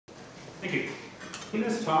Thank you. In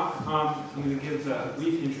this talk, I'm going to give a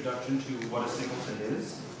brief introduction to what a singleton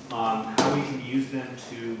is, how we can use them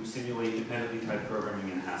to simulate dependently typed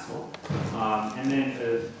programming in Haskell, and then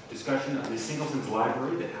a discussion of the singletons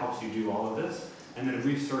library that helps you do all of this, and then a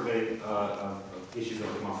brief survey of issues that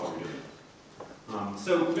will come up while we're doing it.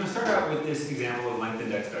 So we're going to start out with this example of length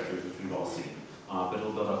index vectors, which we've all seen, but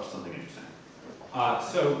it'll build up to something interesting.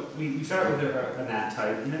 So we start with a nat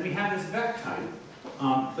type, and then we have this vec type.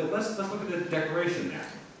 But let's look at the declaration there.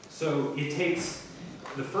 So it takes,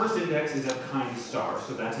 the first index is of kind star,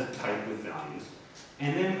 so that's a type with values.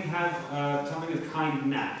 And then we have something of kind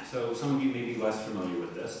nat. So some of you may be less familiar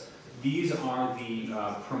with this. These are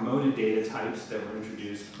the promoted data types that were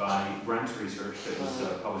introduced by Brent's research that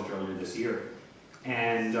was published earlier this year.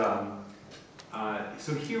 And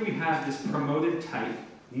so here we have this promoted type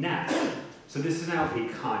nat. So this is now a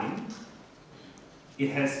kind. It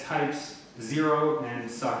has types 0 and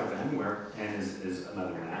singleton, where n is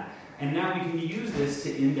another nat. And now we can use this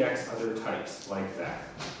to index other types like that.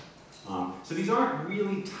 So these aren't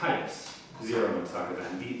really types, 0 and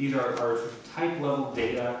singleton. These are sort of type level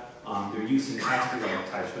data. They're used in category level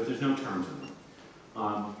types, but there's no terms in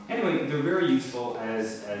them. Anyway, they're very useful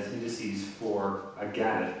as indices for a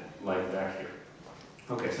gadget like that here.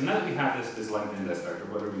 Okay, so now that we have this length index vector,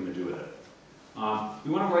 what are we going to do with it?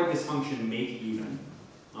 We want to write this function makeEven,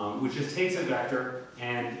 which just takes a vector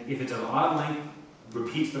and if it's of odd length,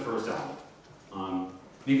 repeats the first element.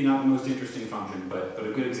 Maybe not the most interesting function, but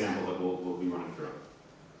a good example that we'll be running through.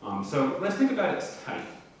 So let's think about its type,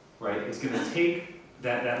 right? It's going to take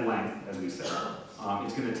that length, as we said.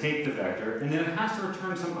 It's going to take the vector, and then it has to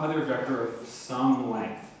return some other vector of some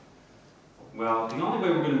length. Well, the only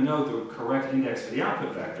way we're going to know the correct index for the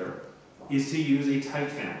output vector is to use a type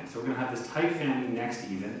family. So we're going to have this type family next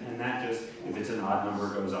even, and that just, if it's an odd number,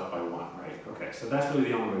 goes up by 1, right? Okay, so that's really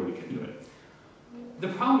the only way we can do it. The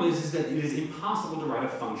problem is that it is impossible to write a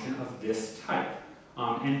function of this type.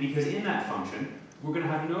 And because in that function, we're going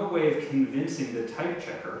to have no way of convincing the type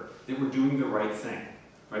checker that we're doing the right thing,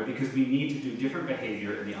 right? Because we need to do different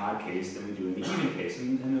behavior in the odd case than we do in the even case,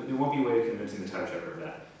 and there won't be a way of convincing the type checker of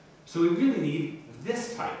that. So we really need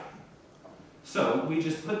this type. So we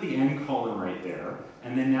just put the n colon right there,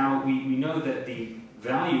 and then now we know that the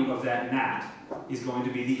value of that nat is going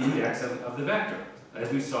to be the index of the vector,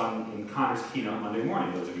 as we saw in Connor's keynote Monday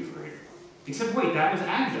morning, those of you who were here. Except wait, that was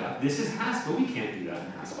AGDA, this is Haskell, we can't do that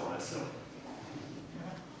in Haskell, that's silly.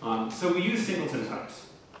 So we use singleton types.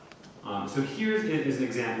 So here is an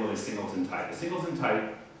example of a singleton type. A singleton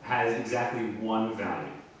type has exactly one value.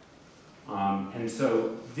 And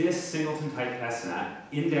so this singleton type SNAT,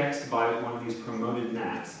 indexed by one of these promoted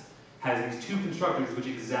nats, has these two constructors which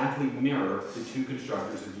exactly mirror the two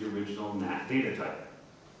constructors of the original nat data type.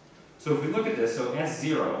 So if we look at this, so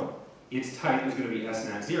S0, its type is going to be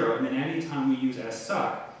SNAT0, and then anytime we use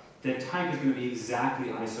SSUC, that type is going to be exactly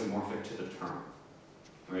isomorphic to the term.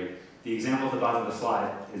 Right? The example at the bottom of the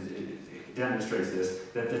slide it demonstrates this,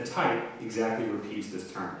 that the type exactly repeats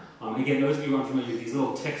this term. Again, those of you who aren't familiar with these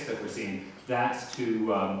little ticks that we're seeing, that's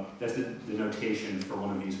the notation for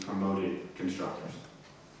one of these promoted constructors.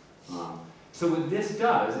 So what this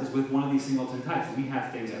does is with one of these singleton types, we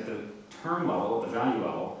have things at the term level, at the value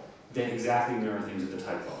level, that exactly mirror things at the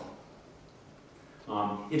type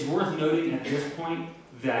level. It's worth noting at this point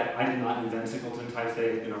that I did not invent singleton types. They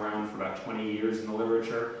have been around for about 20 years in the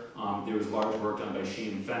literature. There was large work done by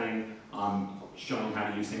Shi and Fenning showing how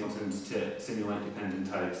to use singletons to simulate dependent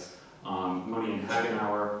types. Money and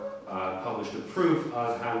Hagenauer published a proof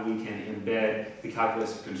of how we can embed the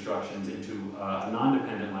calculus of constructions into a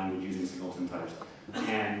non-dependent language using singleton types.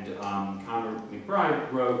 And Connor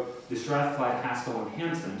McBride wrote the stratified Haskell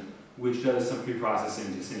enhancement, which does some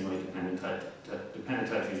pre-processing to simulate dependent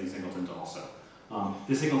types using singletons also.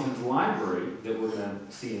 The singletons library that we're going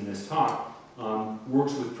to see in this talk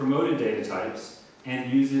works with promoted data types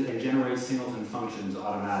and uses and generates singleton functions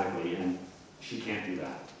automatically, and she can't do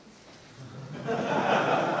that.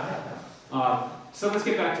 So let's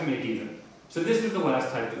get back to makeEven. So this is the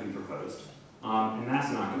last type that we proposed, and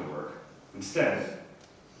that's not going to work. Instead,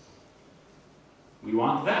 we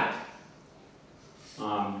want that.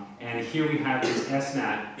 And here we have this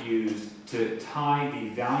SNAT used to tie the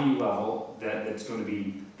value level that's going to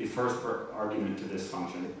be the first argument to this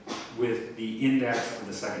function with the index of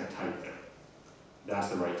the second type there. That's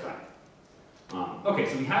the right type. Okay,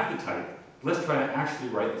 so we have the type. Let's try to actually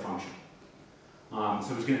write the function.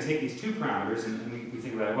 So it's going to take these two parameters, and we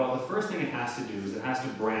think about it. Well, the first thing it has to do is it has to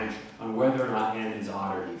branch on whether or not n is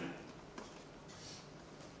odd or even.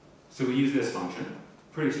 So we use this function.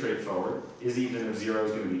 Pretty straightforward. Is even of 0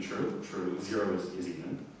 is going to be true. True. 0 is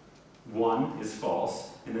even. 1 is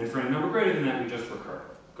false, and then for any number greater than that, we just recur,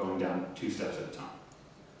 going down 2 steps at a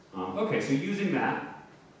time. Okay, so using that,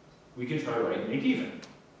 we can try to write make even.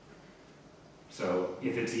 So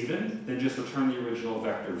if it's even, then just return the original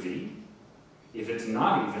vector v. If it's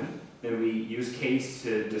not even, then we use case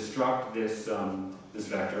to destruct this, this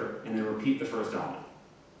vector, and then repeat the first element.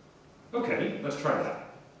 Okay, let's try that.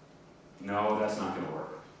 No, that's not going to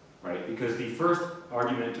work, right? Because the first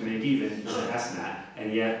argument to make even is an SNAT,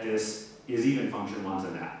 and yet this is even function wants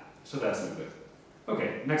a NAT. So that's no good.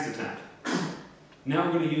 Okay, next attempt. Now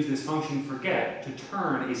we're going to use this function forget to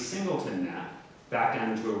turn a singleton NAT back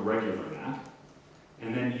down into a regular NAT,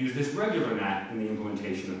 and then use this regular NAT in the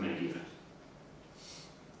implementation of makeEven.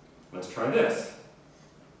 Let's try this.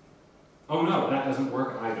 Oh no, that doesn't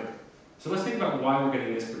work either. So let's think about why we're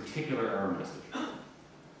getting this particular error message.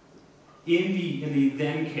 In the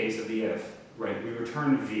then case of the if, right, we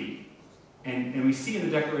return v. And we see in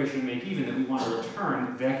the declaration of makeEven that we want to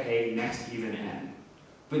return vec a next even n.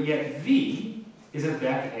 But yet v is a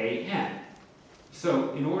vec a n.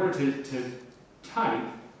 So in order to type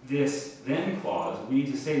this then clause, we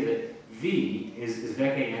need to say that v is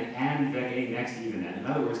vec a n and vec a next even n. In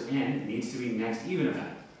other words, n needs to be next even of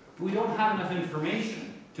n. But we don't have enough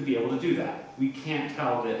information to be able to do that. We can't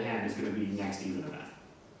tell that n is going to be next even of n.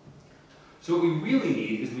 So what we really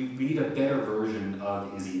need is we need a better version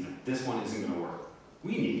of is even. This one isn't going to work.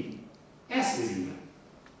 We need s is even.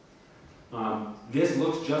 This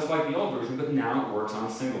looks just like the old version, but now it works on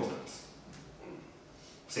singletons.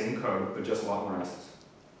 Same code, but just a lot more s's.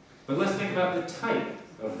 But let's think about the type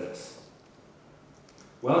of this.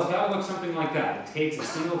 Well, it's got to look something like that. It takes a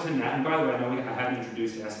singleton NAT, and by the way, I know I haven't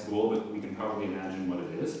introduced sbool, but we can probably imagine what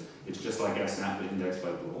it is. It's just like snap, but indexed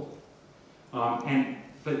by bool.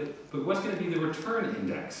 But what's going to be the return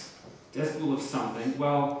index? Sbool of something.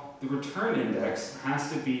 Well, the return index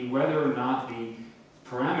has to be whether or not the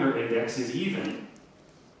parameter index is even.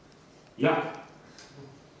 Yep.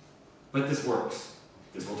 But this works.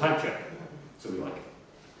 This will type check. So we like it.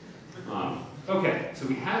 Okay, so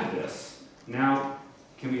we have this. Now,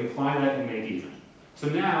 can we apply that in makeEven? So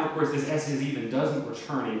now, of course, this s is even doesn't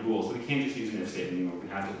return a bool, so we can't just use an if statement anymore. We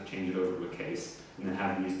have to change it over to a case and then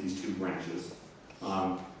have these two branches.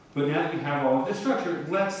 But now that we have all of this structure,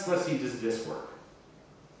 let's see, does this work?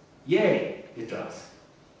 Yay, it does.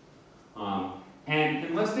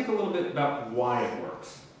 And let's think a little bit about why it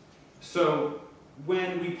works. So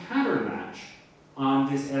when we pattern match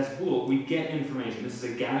on this sbool, we get information. This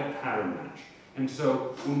is a Gattac pattern match. And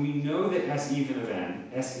so when we know that s is even of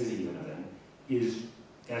n, is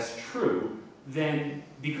s true, then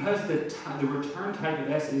because the return type of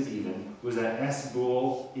s is even was that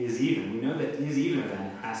sbool is even, we know that is even of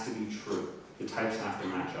n has to be true. The types have to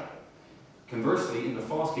match up. Conversely, in the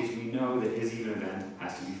false case, we know that is even of n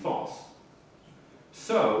has to be false.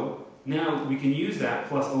 So now we can use that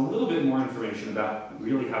plus a little bit more information about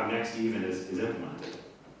really how next even is implemented.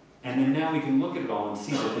 And then now we can look at it all and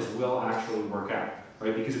see that this will actually work out,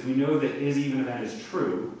 right? Because if we know that is even of n is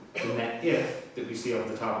true, then that if that we see up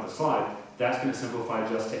at the top of the slide, that's going to simplify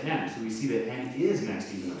just to n. So we see that n is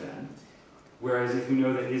next even of n. Whereas if we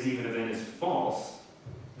know that is even of n is false,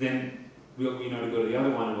 then we know to go to the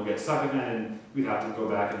other one and we'll get suck of n, and we'd have to go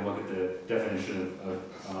back and look at the definition of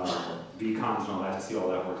v-cons and all that to see all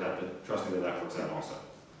that works out, but trust me that works out also.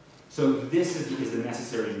 So this is the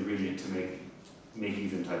necessary ingredient to make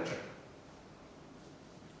even type check.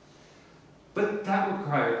 But that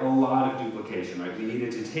required a lot of duplication, right? We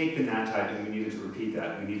needed to take the NAT type and we needed to repeat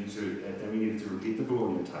that. Then we needed to repeat the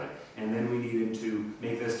Boolean type. And then we needed to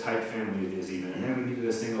make this type family of is even. And then we needed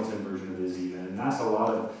a singleton version of is even. And that's a lot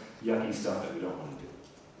of yucky stuff that we don't want to do.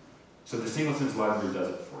 So the singletons library does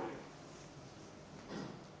it for you.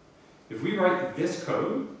 If we write this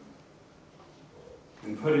code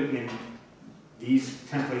and put it in this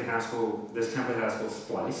template Haskell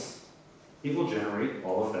splice, it will generate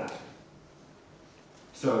all of that.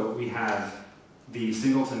 So we have the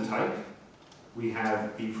singleton type, we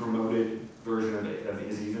have the promoted version of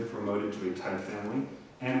is even promoted to a type family,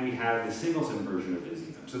 and we have the singleton version of is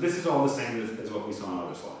even. So this is all the same as what we saw on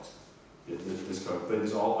other slides, this code, but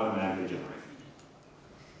it's all automatically generated.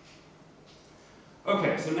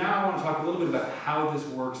 Okay, so now I want to talk a little bit about how this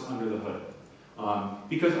works under the hood.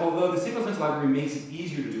 Because although the singletons library makes it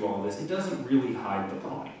easier to do all of this, it doesn't really hide the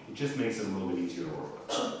point. It just makes it a little bit easier to work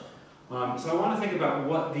with. So I want to think about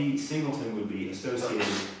what the singleton would be associated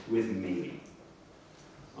with maybe.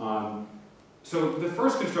 So the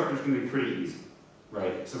first constructor is going to be pretty easy,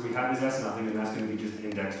 right? So we have this s nothing, and that's going to be just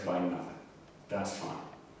indexed by nothing. That's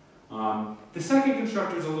fine. The second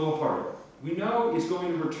constructor is a little harder. We know it's going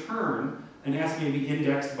to return an S may be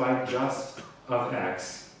indexed by just of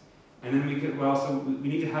x. And then we could, well, so we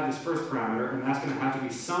need to have this first parameter, and that's going to have to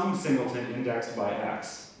be some singleton indexed by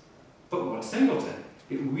x. But what singleton?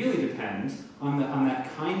 It really depends on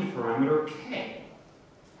that kind parameter k.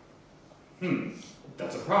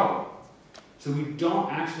 That's a problem. So we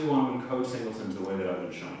don't actually want to encode singletons the way that I've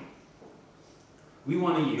been showing. We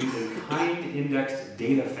want to use a kind-indexed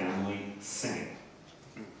data family sing.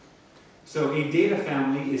 So a data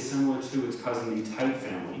family is similar to its cousin, the type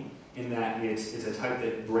family, in that it's a type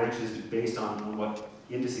that branches based on what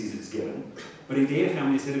indices it's given. But a data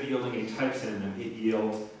family, instead of yielding a type synonym, it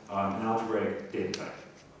yields an algebraic data type.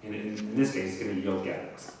 And in this case, it's going to yield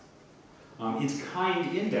getx. It's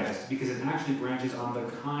kind-indexed because it actually branches on the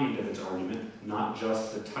kind of its argument, not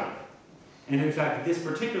just the type. And in fact, this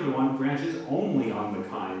particular one branches only on the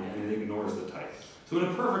kind and it ignores the type. So in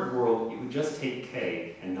a perfect world, it would just take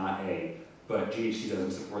k and not a, but GHC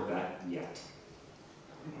doesn't support that yet.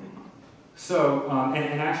 So,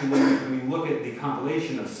 and actually when we look at the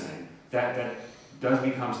compilation of sing, that does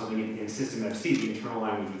become something in system FC, the internal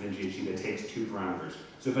language within GHC that takes two parameters.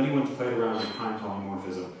 So if anyone's played around with kind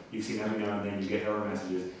polymorphism, you've seen every now and then you get error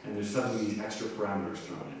messages and there's suddenly these extra parameters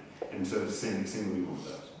thrown in. And so sing would be one of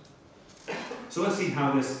those. So let's see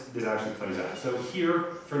how this actually plays out. So here,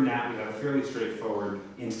 for Nat, we have a fairly straightforward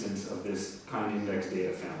instance of this kind-index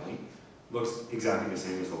data family. Looks exactly the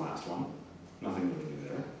same as the last one. Nothing really new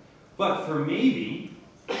there. But for maybe,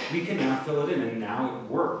 we can now fill it in, and now it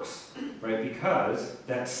works, right? Because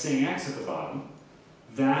that sing x at the bottom,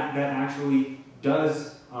 that actually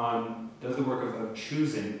does the work of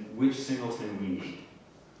choosing which singleton we need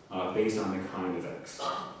based on the kind of x.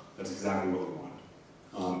 That's exactly what we want.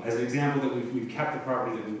 As an example that we've kept the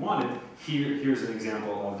property that we wanted, here's an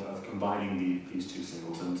example of combining these two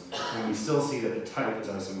singletons, and we still see that the type is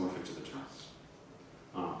isomorphic to the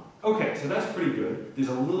term. Okay, so that's pretty good. There's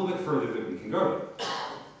a little bit further that we can go to.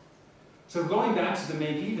 So going back to the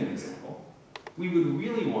makeEven example, we would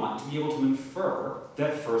really want to be able to infer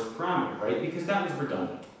that first parameter, right? Because that was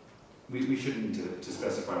redundant. We shouldn't need to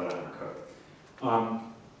specify that in our code.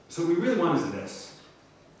 So what we really want is this,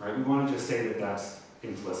 right? We want to just say that that's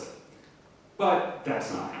implicit. But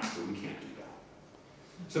that's not Haskell. We can't do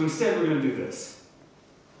that. So instead, we're going to do this.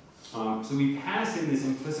 So we pass in this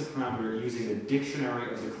implicit parameter using the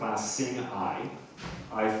dictionary of the class sing I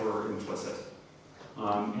for implicit.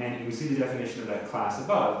 And we see the definition of that class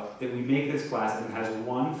above, that we make this class and it has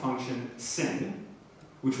one function sing,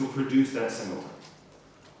 which will produce that singleton.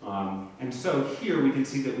 And so here we can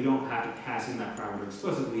see that we don't have to pass in that parameter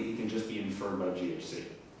explicitly, it can just be inferred by GHC.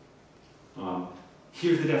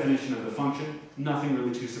 Here's the definition of the function. Nothing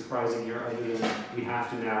really too surprising here, other than we have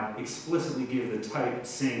to now explicitly give the type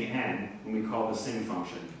sing n when we call the sing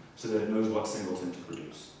function, so that it knows what singleton to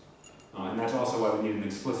produce. And that's also why we need an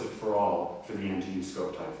explicit for all for the n to use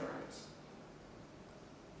scope type variables.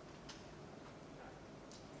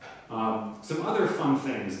 Some other fun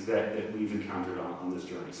things that we've encountered on this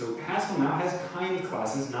journey. So Haskell now has kind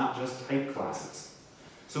classes, not just type classes.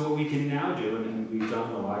 So what we can now do, and we've done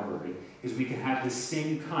in the library, is we can have the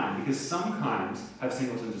sing kind, because some kinds have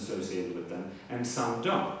singletons associated with them, and some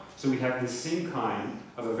don't. So we have the sing kind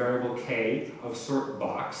of a variable k of sort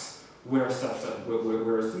box, where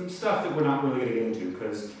some stuff that we're not really going to get into,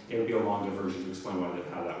 because it would be a long diversion to explain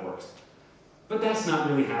how that works. But that's not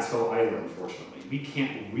really Haskell either, unfortunately. We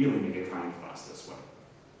can't really make a kind class this way.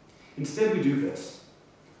 Instead, we do this.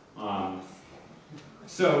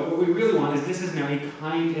 So what we really want is this is now a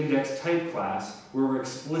kind index type class where we're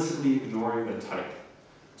explicitly ignoring the type.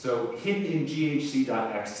 So hidden in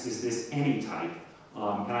ghc.x is this any type.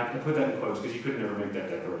 And I put that in quotes because you could never make that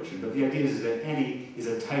declaration. But the idea is that any is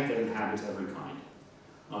a type that inhabits every kind.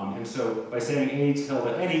 And so by saying a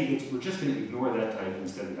tilde any, we're just going to ignore that type and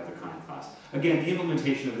instead we have a kind class. Again, the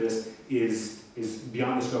implementation of this is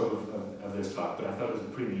beyond the scope of this talk, but I thought it was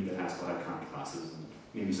pretty neat that Haskell had kind classes, and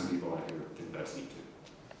maybe some people out here think that's neat too.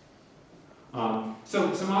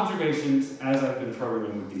 So some observations as I've been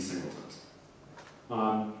programming with these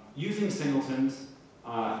singletons. Using singletons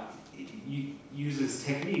uses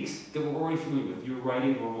techniques that we're already familiar with. You're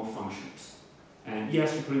writing normal functions. And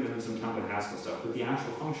yes, you're putting them in some template Haskell stuff, but the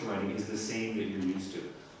actual function writing is the same that you're used to.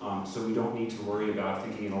 So we don't need to worry about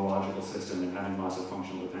thinking in a logical system and having lots of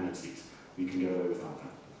functional dependencies. We can get away without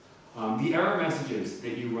that. The error messages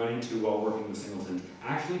that you run into while working with singletons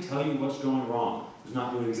actually tell you what's going wrong. There's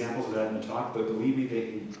not really examples of that in the talk, but believe me,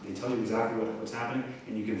 they tell you exactly what's happening,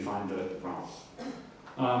 and you can find the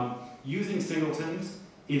problem. Using singletons,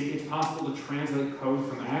 it's possible to translate code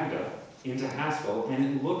from Agda into Haskell, and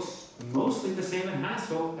it looks mostly the same in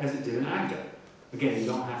Haskell as it did in Agda. Again, you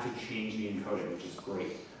don't have to change the encoding, which is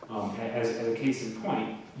great. As a case in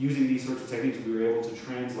point, using these sorts of techniques, we were able to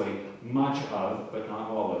translate much of, but not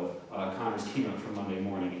all of, Connor's keynote from Monday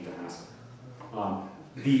morning into Haskell.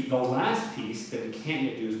 The last piece that we can't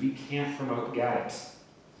yet do is we can't promote GADX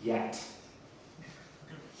yet.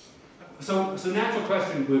 So natural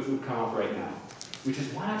question would come up right now, which is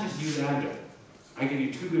why not just use adject? I give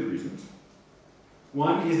you two good reasons.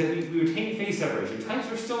 One is that we retain phase separation.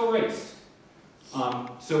 Types are still erased.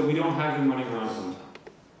 So we don't have them running around at one time.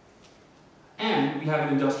 And we have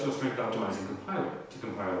an industrial strength optimizing compiler to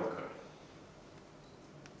compile our code.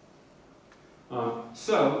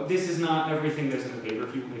 So this is not everything that's in the paper.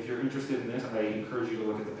 If you're interested in this, I encourage you to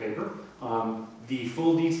look at the paper. The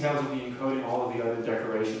full details of the encoding, all of the other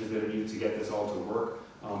declarations that are needed to get this all to work,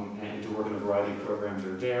 and to work in a variety of programs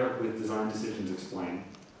are there with design decisions explained.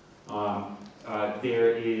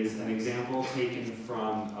 There is an example taken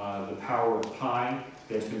from the Power of Pi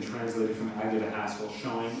that's been translated from Agda to Haskell,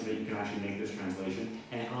 showing that you can actually make this translation.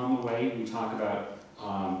 And on the way, we talk about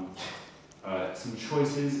some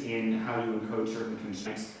choices in how you encode certain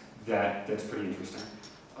constraints that's pretty interesting.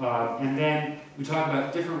 And then we talk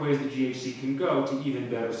about different ways that GHC can go to even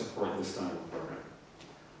better support this style of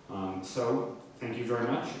program. So thank you very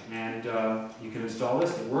much, and you can install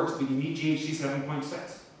this. It works, but you need GHC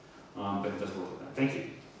 7.6. But it does work with that. Thank you.